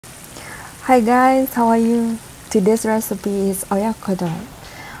Hi guys, how are you? Today's recipe is Oyakodon.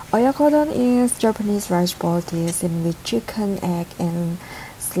 Oyakodon is Japanese rice bowl dish in which chicken, egg, and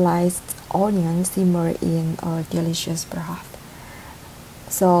sliced onion simmer in a delicious broth.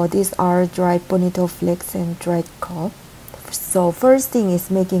 So these are dried bonito flakes and dried kelp. So first thing is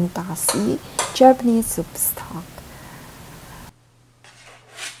making dashi, Japanese soup stock.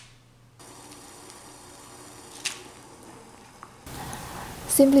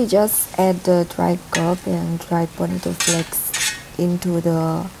 Simply just add the dried kelp and dried bonito flakes into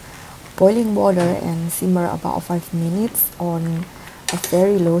the boiling water and simmer about 5 minutes on a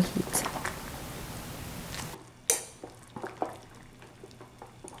very low heat.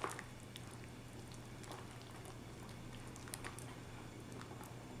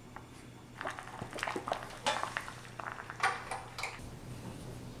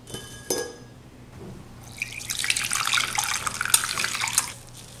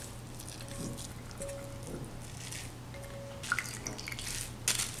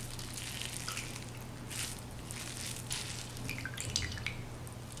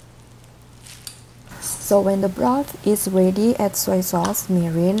 So when the broth is ready, add soy sauce,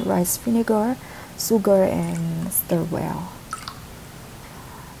 mirin, rice vinegar, sugar, and stir well.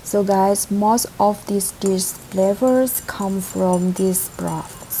 So guys, most of these dish flavors come from this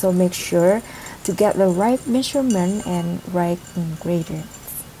broth. So make sure to get the right measurement and right ingredients.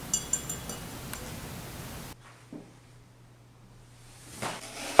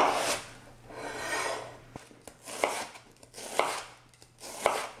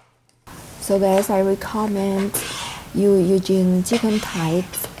 So guys, I recommend you using chicken thighs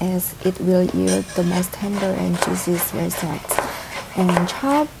as it will yield the most tender and juicy results. And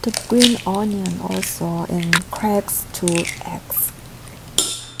chop the green onion also and cracks 2 eggs.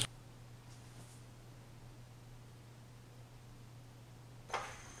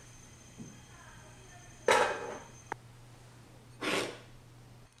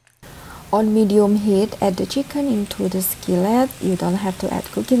 On medium heat, add the chicken into the skillet. You don't have to add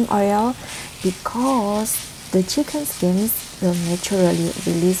cooking oil because the chicken skins will naturally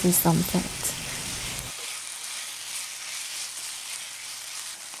release some fat.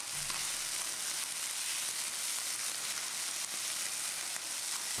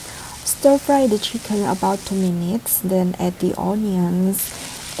 Stir fry the chicken about 2 minutes, then add the onions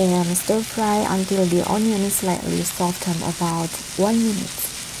and stir fry until the onion is slightly softened about 1 minute.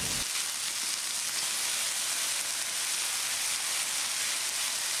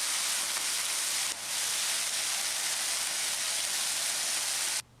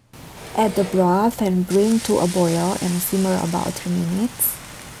 Add the broth and bring to a boil and simmer about 3 minutes.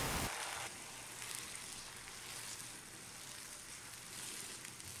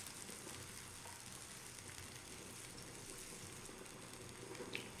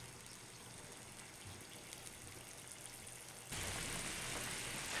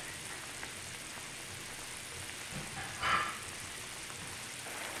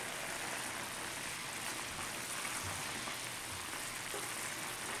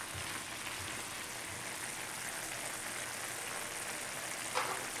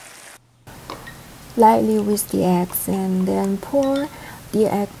 Lightly whisk the eggs and then pour the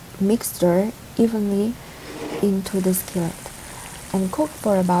egg mixture evenly into the skillet and cook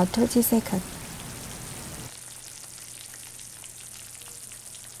for about 30 seconds.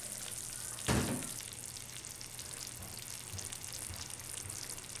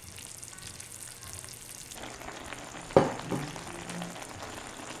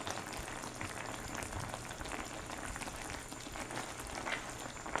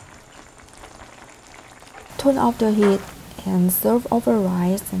 Turn off the heat and serve over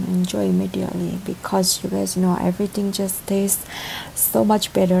rice and enjoy immediately because you guys know everything just tastes so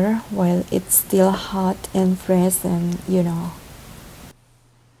much better while it's still hot and fresh and you know.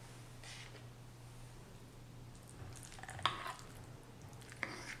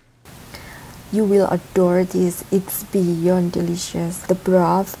 You will adore this, it's beyond delicious. The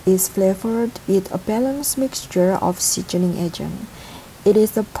broth is flavored with a balanced mixture of seasoning agent. It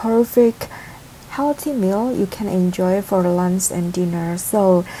is a perfect healthy meal you can enjoy for lunch and dinner.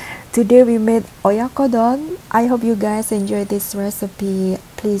 So today we made Oyakodon. I hope you guys enjoyed this recipe.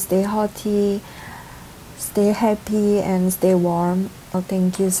 Please stay healthy, stay happy, and stay warm.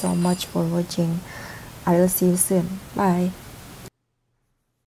 Thank you so much for watching. I will see you soon. Bye.